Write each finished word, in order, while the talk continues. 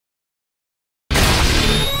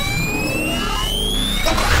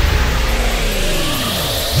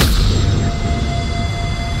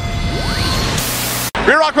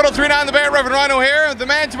Real Rock 103.9 the band, Reverend Ryno here. The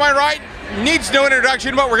man to my right needs no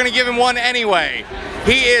introduction, but we're going to give him one anyway.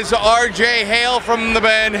 He is Arejay Hale from the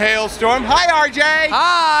band Halestorm. Hi, Arejay.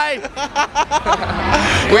 Hi.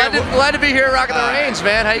 glad to be here rocking the range,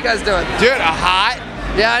 man. How you guys doing? Dude, hot.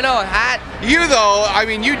 Yeah, I know, hot. You though, I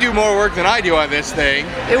mean, you do more work than I do on this thing.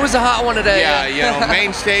 It was a hot one today. Yeah, you know,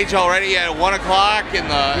 main stage already at 1 o'clock in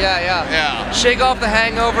the... Yeah. Shake off the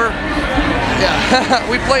hangover.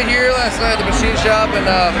 Yeah. We played here last night at the machine shop, and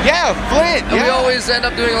yeah, Flint. And we always end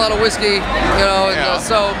up doing a lot of whiskey, you know. And,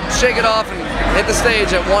 so shake it off and hit the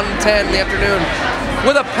stage at 1:10 in the afternoon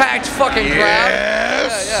with a packed fucking crowd.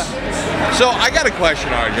 Yes. Yeah. So I got a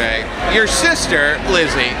question, Arejay. Your sister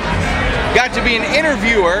Lizzie got to be an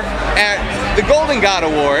interviewer at the Golden God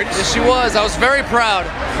Awards. Yes, she was. I was very proud.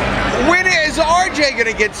 When is Arejay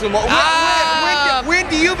gonna get some? When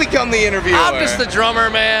do you become the interviewer? I'm just the drummer,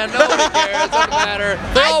 man. Nobody cares. Doesn't matter.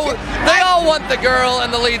 They all want the girl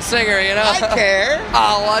and the lead singer, you know. I care.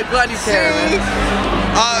 Oh, well, I'm glad you care, man.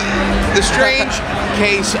 The Strange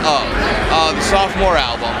Case of the sophomore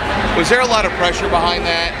album. Was there a lot of pressure behind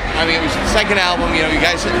that? I mean, it was the second album. You know, you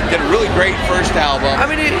guys did a really great first album. I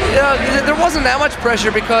mean, there wasn't that much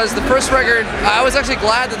pressure because the first record. I was actually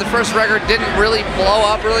glad that the first record didn't really blow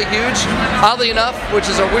up really huge. Oddly enough, which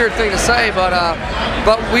is a weird thing to say,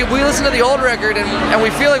 but we listened to the old record and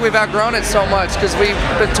we feel like we've outgrown it so much because we've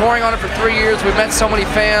been touring on it for 3 years. We've met so many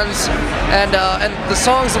fans, and the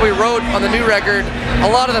songs that we wrote on the new record, a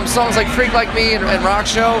lot of them songs like Freak Like Me and Rock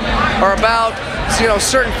Show are about, you know,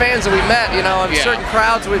 certain fans that we met, you know, and certain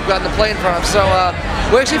crowds we've gotten to play in front of. So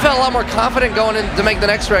we actually felt a lot more confident going in to make the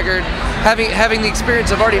next record, having the experience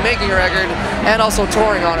of already making a record and also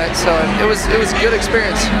touring on it. So it was a good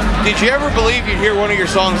experience. Did you ever believe you'd hear one of your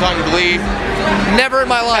songs on Glee? Never in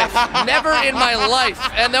my life. Never in my life.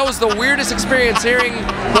 And that was the weirdest experience, hearing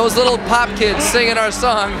those little pop kids singing our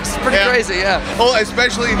song. It's pretty crazy, yeah. Oh,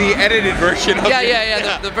 especially the edited version of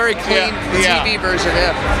the very clean TV version,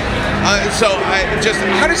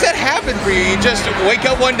 how does that happen for you? You just wake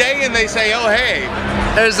up one day and they say, oh, hey.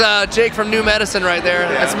 There's Jake from New Medicine right there.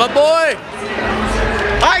 Yeah. That's my boy.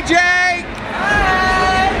 Hi, Jake.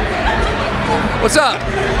 Hi. What's up?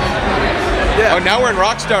 Yeah. Oh, now we're in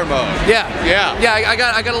rockstar mode. Yeah. Yeah. Yeah, I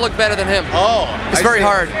got to look better than him. Oh. It's very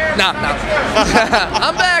hard. No.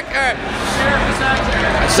 I'm back. All right.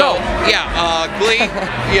 So, Glee,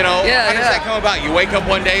 you know, how does that come about? You wake up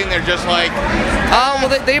one day and they're just like... well,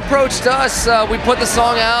 they approached us. We put the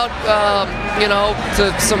song out, you know,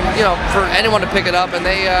 to some, you know, for anyone to pick it up, and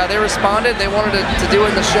they responded. They wanted to do it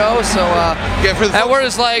in the show, so and we're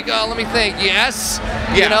just like, let me think. Yes,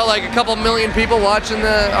 you know, like a couple million people watching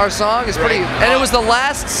our song is pretty. And it was the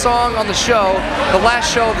last song on the show, the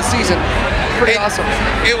last show of the season. Pretty awesome.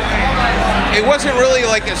 It wasn't really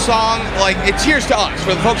like a song, like it's Here's to Us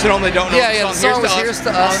for the folks at home that don't know the song was Here's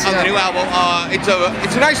to Us on the new album. It's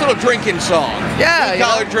a nice little drinking song. Yeah,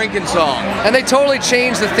 college drinking song. And they totally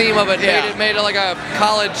changed the theme of it. Made it like a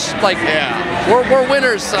college, like we're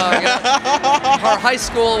winners song, you know? Or high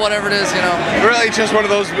school, whatever it is, you know. Really, it's just one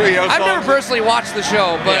of those, you know, I've never personally watched the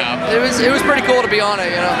show, but it was pretty cool to be on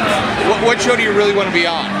it, you know. What show do you really want to be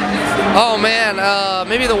on? Oh man,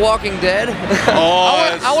 maybe The Walking Dead.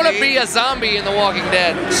 Oh, I want to be a zombie in The Walking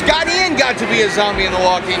Dead. Scott Ian got to be a zombie in The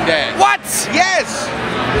Walking Dead. What? Yes.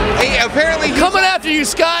 Apparently, coming after you,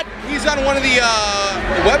 Scott. He's on one of the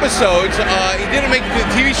webisodes. He didn't make it to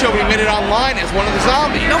the TV show, but he made it online as one of the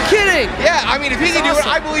zombies. No kidding. Yeah, I mean, if he can do it,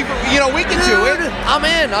 I believe, you know, we can do it. I'm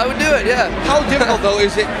in. I would do it. Yeah. How difficult though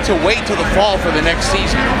is it to wait till the fall for the next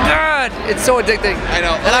season? God, it's so addicting. I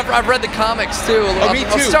know. And I've read the comics too. Me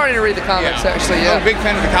too. I'm starting to read the comics actually. Yeah. I'm a big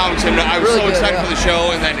fan of the comics, and I was so excited for the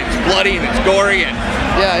show, and then it's bloody and it's gory, and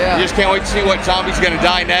you just can't wait to see what zombie's gonna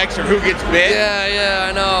die next or who gets bit. Yeah,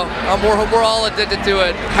 I know. We're all addicted to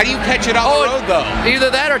it. How do you catch it on the road though? Either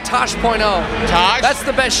that or Tosh.0. Tosh? That's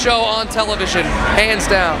the best show on television, hands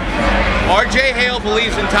down. Arejay Hale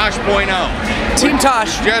believes in Tosh.0. Team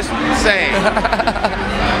Tosh. Just saying.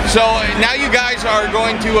 So now you guys are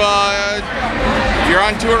going to, you're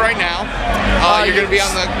on tour right now. You're going to be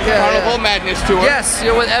on the Carnival Madness tour. Yes,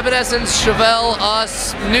 you're with Evanescence, Chevelle,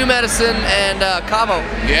 us, New Medicine, and Cabo.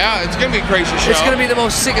 Yeah, it's going to be a crazy show. It's going to be the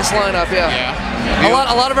most sickest lineup, A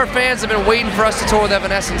lot of our fans have been waiting for us to tour with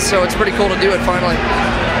Evanescence, so it's pretty cool to do it finally.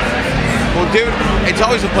 Well, dude, it's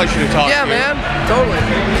always a pleasure to talk to you. Yeah, man, totally.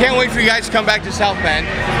 Can't wait for you guys to come back to South Bend.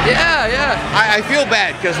 Yeah. I feel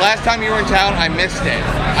bad because last time you were in town, I missed it.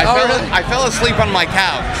 I fell asleep on my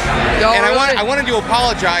couch, and I wanted to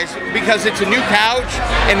apologize because it's a new couch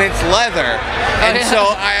and it's leather, and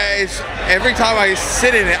so every time I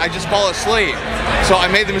sit in it, I just fall asleep. So I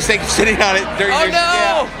made the mistake of sitting on it during Oh your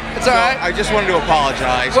no! It's all right. I just wanted to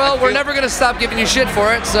apologize. Well, we're never gonna stop giving you shit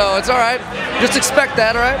for it, so it's all right. Just expect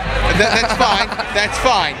that, all right? That's fine. That's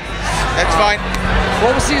fine. That's fine.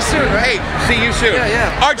 Well, we'll see you soon, right? Hey, see you soon.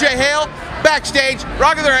 Yeah. Arejay Hale, backstage,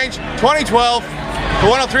 Rock of the Range, 2012, the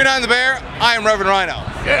 1039 The Bear. I am Reverend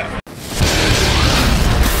Ryno. Yeah.